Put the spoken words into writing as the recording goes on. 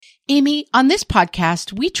Amy, on this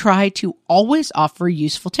podcast, we try to always offer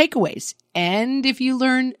useful takeaways. And if you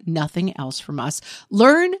learn nothing else from us,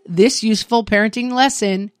 learn this useful parenting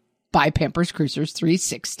lesson by Pampers Cruisers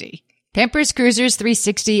 360. Pampers Cruisers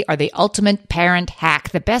 360 are the ultimate parent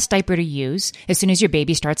hack, the best diaper to use as soon as your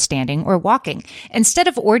baby starts standing or walking. Instead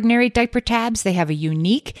of ordinary diaper tabs, they have a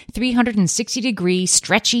unique 360-degree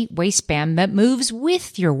stretchy waistband that moves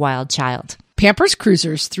with your wild child. Pampers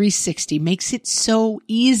Cruisers 360 makes it so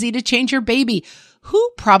easy to change your baby,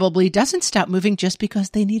 who probably doesn't stop moving just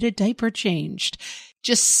because they need a diaper changed.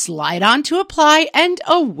 Just slide on to apply and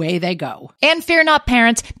away they go. And fear not,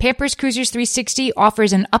 parents, Pampers Cruisers 360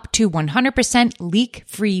 offers an up to 100%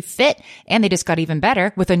 leak-free fit, and they just got even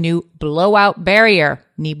better with a new blowout barrier.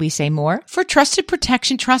 Need we say more? For trusted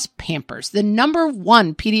protection, trust Pampers, the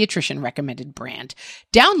 #1 pediatrician recommended brand.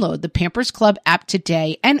 Download the Pampers Club app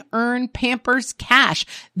today and earn Pampers Cash.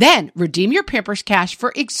 Then redeem your Pampers Cash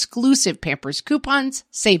for exclusive Pampers coupons,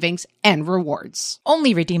 savings, and rewards.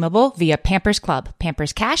 Only redeemable via Pampers Club.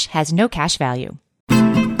 Pampers Cash has no cash value.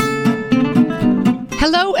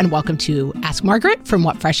 Hello and welcome to Ask Margaret from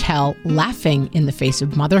What Fresh Hell, laughing in the face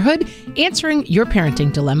of motherhood, answering your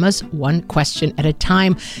parenting dilemmas one question at a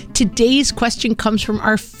time. Today's question comes from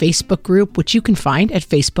our Facebook group, which you can find at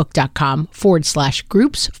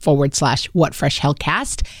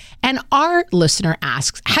facebook.com/groups/WhatFreshHellCast. And our listener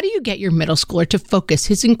asks, how do you get your middle schooler to focus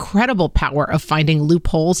his incredible power of finding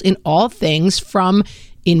loopholes in all things from,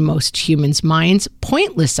 in most humans' minds,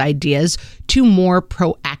 pointless ideas to more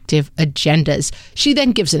proactive agendas? She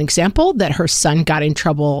then gives an example that her son got in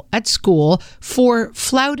trouble at school for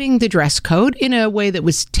flouting the dress code in a way that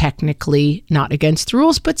was technically not against the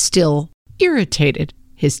rules, but still irritated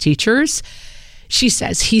his teachers. She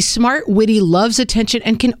says, he's smart, witty, loves attention,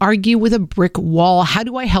 and can argue with a brick wall. How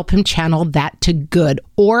do I help him channel that to good?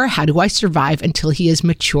 Or how do I survive until he is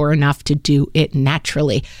mature enough to do it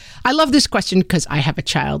naturally? I love this question because I have a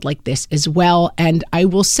child like this as well. And I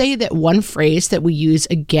will say that one phrase that we use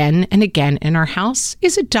again and again in our house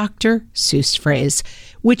is a Dr. Seuss phrase,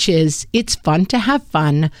 which is, it's fun to have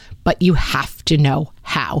fun, but you have to know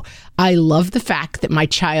how. I love the fact that my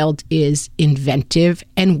child is inventive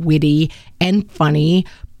and witty and funny,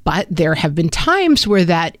 but there have been times where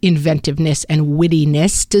that inventiveness and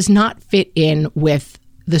wittiness does not fit in with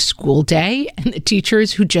the school day and the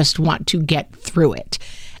teachers who just want to get through it.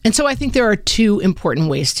 And so I think there are two important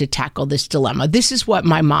ways to tackle this dilemma. This is what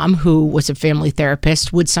my mom, who was a family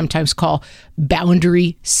therapist, would sometimes call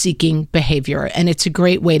boundary-seeking behavior. And it's a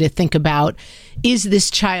great way to think about, is this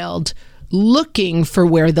child looking for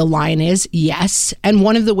where the line is? Yes. And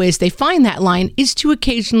one of the ways they find that line is to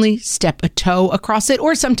occasionally step a toe across it,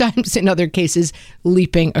 or sometimes in other cases,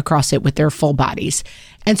 leaping across it with their full bodies.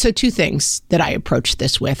 And so two things that I approach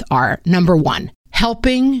this with are, number one,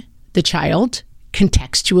 helping the child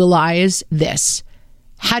contextualize this.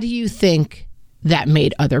 How do you think that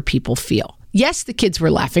made other people feel? Yes, the kids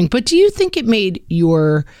were laughing, but do you think it made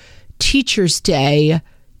your teacher's day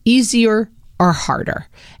easier or harder?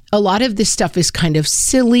 A lot of this stuff is kind of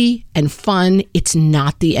silly and fun. It's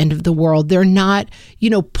not the end of the world. They're not,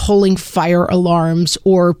 pulling fire alarms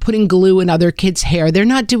or putting glue in other kids' hair. They're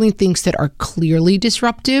not doing things that are clearly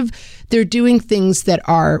disruptive. They're doing things that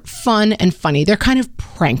are fun and funny. They're kind of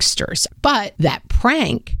pranksters. But that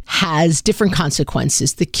prank has different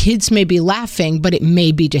consequences. The kids may be laughing, but it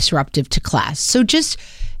may be disruptive to class. So just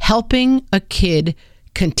helping a kid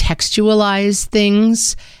contextualize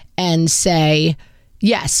things and say,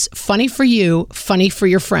 yes, funny for you, funny for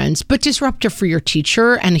your friends, but disruptive for your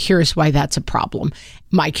teacher, and here's why that's a problem.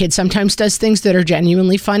 My kid sometimes does things that are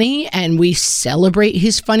genuinely funny, and we celebrate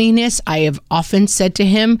his funniness. I have often said to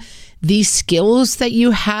him, these skills that you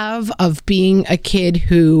have of being a kid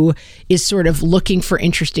who is sort of looking for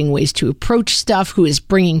interesting ways to approach stuff, who is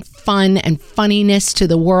bringing fun and funniness to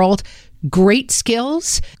the world, great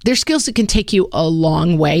skills. They're skills that can take you a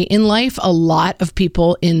long way in life. A lot of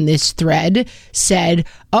people in this thread said,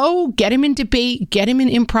 oh, get him in debate, get him in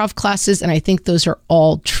improv classes. And I think those are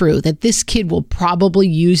all true, that this kid will probably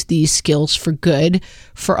use these skills for good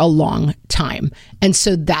for a long time. And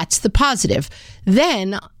so that's the positive.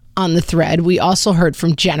 Then on the thread, we also heard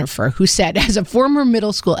from Jennifer, who said, as a former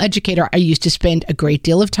middle school educator, I used to spend a great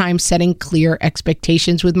deal of time setting clear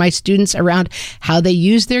expectations with my students around how they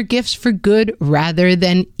use their gifts for good rather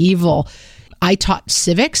than evil. I taught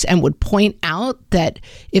civics and would point out that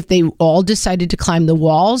if they all decided to climb the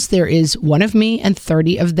walls, there is one of me and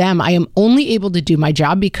 30 of them. I am only able to do my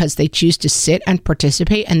job because they choose to sit and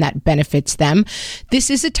participate, and that benefits them.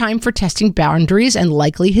 This is a time for testing boundaries, and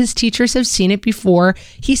likely his teachers have seen it before.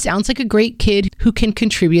 He sounds like a great kid who can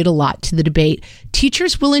contribute a lot to the debate.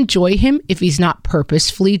 Teachers will enjoy him if he's not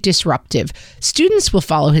purposefully disruptive. Students will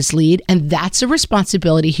follow his lead, and that's a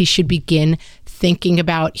responsibility he should begin thinking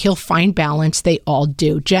about. He'll find balance. They all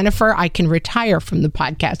do. Jennifer, I can retire from the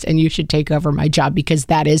podcast and you should take over my job, because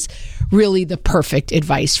that is really the perfect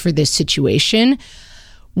advice for this situation.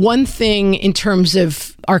 One thing in terms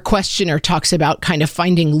of our questioner talks about kind of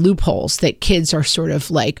finding loopholes that kids are sort of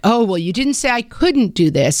like, oh, well, you didn't say I couldn't do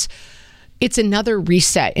this. It's another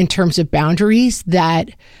reset in terms of boundaries, that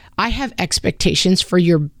I have expectations for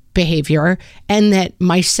your behavior, and that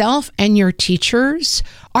myself and your teachers,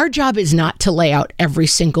 our job is not to lay out every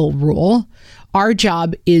single rule. Our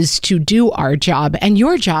job is to do our job, and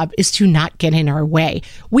your job is to not get in our way.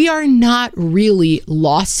 We are not really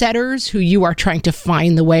law setters who you are trying to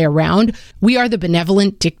find the way around. We are the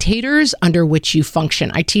benevolent dictators under which you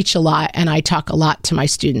function. I teach a lot, and I talk a lot to my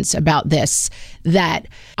students about this, that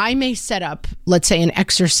I may set up, let's say, an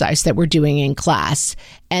exercise that we're doing in class.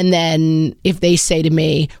 And then if they say to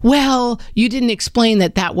me, well, you didn't explain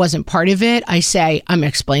that that wasn't part of it, I say, I'm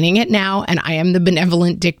explaining it now, and I am the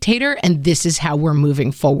benevolent dictator, and this is how we're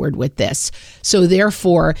moving forward with this. So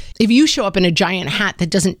therefore, if you show up in a giant hat that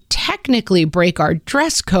doesn't technically break our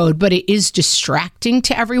dress code, but it is distracting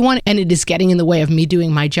to everyone and it is getting in the way of me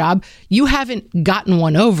doing my job, you haven't gotten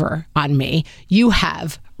one over on me. You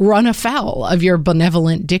have run afoul of your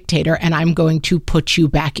benevolent dictator, and I'm going to put you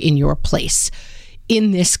back in your place.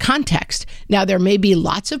 In this context. Now, there may be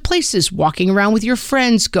lots of places, walking around with your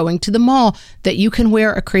friends, going to the mall, that you can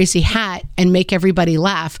wear a crazy hat and make everybody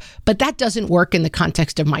laugh, but that doesn't work in the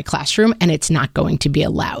context of my classroom, and it's not going to be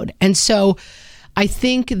allowed. And so I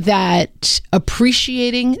think that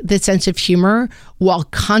appreciating the sense of humor while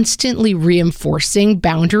constantly reinforcing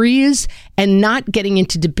boundaries and not getting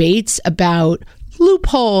into debates about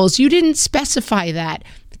loopholes, you didn't specify that.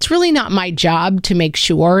 It's really not my job to make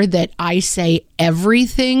sure that I say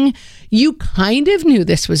everything. You kind of knew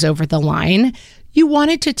this was over the line. You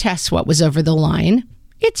wanted to test what was over the line.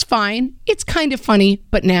 It's fine. It's kind of funny,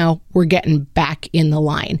 but now we're getting back in the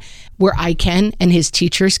line where I can, and his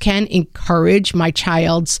teachers can, encourage my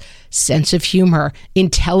child's sense of humor,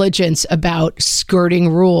 intelligence about skirting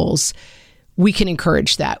rules. We can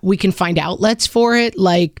encourage that. We can find outlets for it,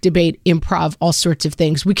 like debate, improv, all sorts of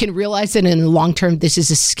things. We can realize that in the long term, this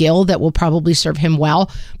is a skill that will probably serve him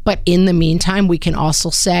well. But in the meantime, we can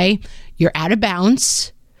also say, you're out of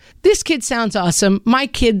bounds. This kid sounds awesome. My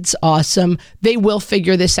kid's awesome. They will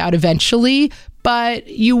figure this out eventually, but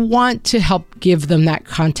you want to help give them that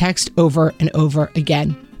context over and over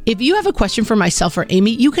again. If you have a question for myself or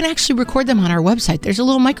Amy, you can actually record them on our website. There's a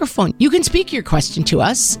little microphone. You can speak your question to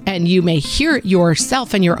us, and you may hear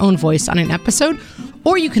yourself and your own voice on an episode,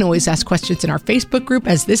 or you can always ask questions in our Facebook group,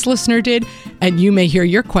 as this listener did, and you may hear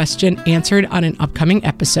your question answered on an upcoming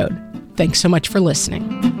episode. Thanks so much for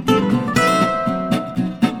listening.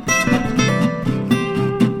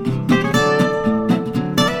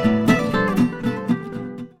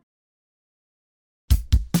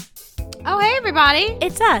 Everybody,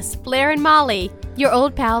 it's us, Blair and Molly, your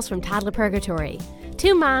old pals from Toddler Purgatory.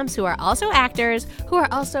 Two moms who are also actors, who are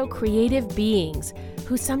also creative beings,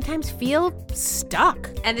 who sometimes feel stuck.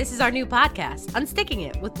 And this is our new podcast, Unsticking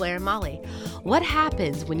It with Blair and Molly. What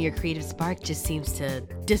happens when your creative spark just seems to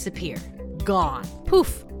disappear? Gone.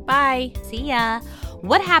 Poof. Bye. See ya.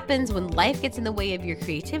 What happens when life gets in the way of your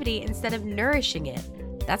creativity instead of nourishing it?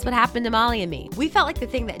 That's what happened to Molly and me. We felt like the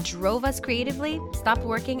thing that drove us creatively stopped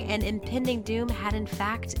working, and impending doom had in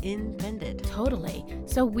fact impended. Totally.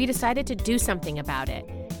 So we decided to do something about it.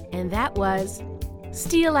 And that was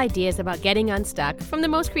steal ideas about getting unstuck from the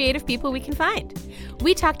most creative people we can find.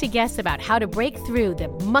 We talked to guests about how to break through the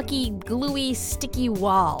mucky, gluey, sticky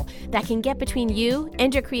wall that can get between you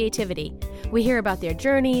and your creativity. We hear about their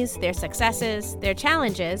journeys, their successes, their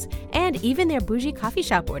challenges, and even their bougie coffee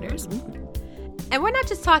shop orders. And we're not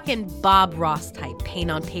just talking Bob Ross type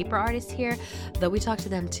paint on paper artists here, though we talk to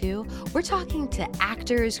them too. We're talking to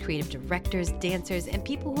actors, creative directors, dancers, and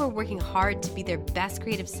people who are working hard to be their best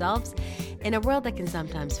creative selves in a world that can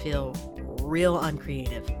sometimes feel real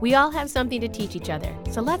uncreative. We all have something to teach each other,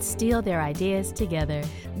 so let's steal their ideas together.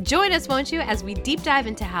 Join us, won't you, as we deep dive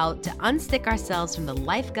into how to unstick ourselves from the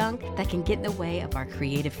life gunk that can get in the way of our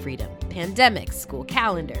creative freedom. Pandemics, school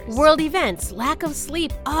calendars, world events, lack of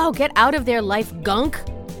sleep. Oh, get out of their life gunk.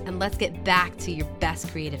 And let's get back to your best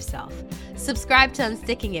creative self. Subscribe to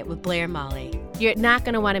Unsticking It with Blair and Molly. You're not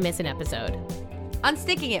going to want to miss an episode.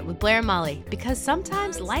 Unsticking It with Blair and Molly, because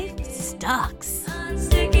sometimes life sucks.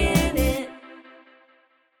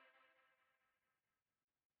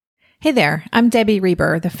 Hey there, I'm Debbie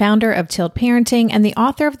Reber, the founder of Tilt Parenting and the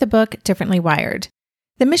author of the book Differently Wired.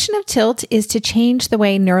 The mission of Tilt is to change the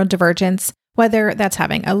way neurodivergence, whether that's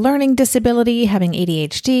having a learning disability, having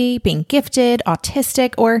ADHD, being gifted,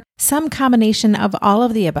 autistic, or some combination of all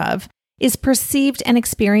of the above, is perceived and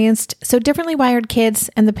experienced so differently wired kids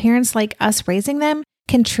and the parents like us raising them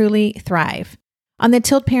can truly thrive. On the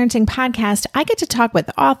Tilt Parenting podcast, I get to talk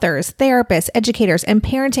with authors, therapists, educators, and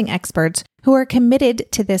parenting experts who are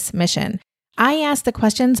committed to this mission. I ask the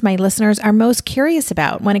questions my listeners are most curious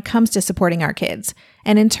about when it comes to supporting our kids.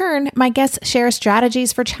 And in turn, my guests share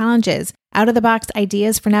strategies for challenges, out-of-the-box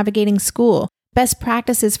ideas for navigating school, best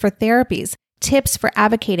practices for therapies, tips for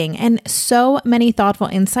advocating, and so many thoughtful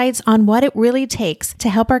insights on what it really takes to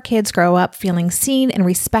help our kids grow up feeling seen and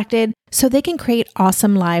respected so they can create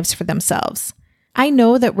awesome lives for themselves. I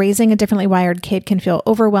know that raising a differently wired kid can feel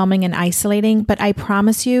overwhelming and isolating, but I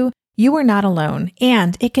promise you, you are not alone,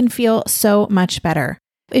 and it can feel so much better.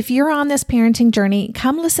 If you're on this parenting journey,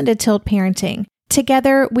 come listen to Tilt Parenting.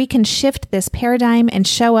 Together, we can shift this paradigm and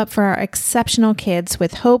show up for our exceptional kids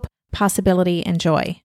with hope, possibility, and joy.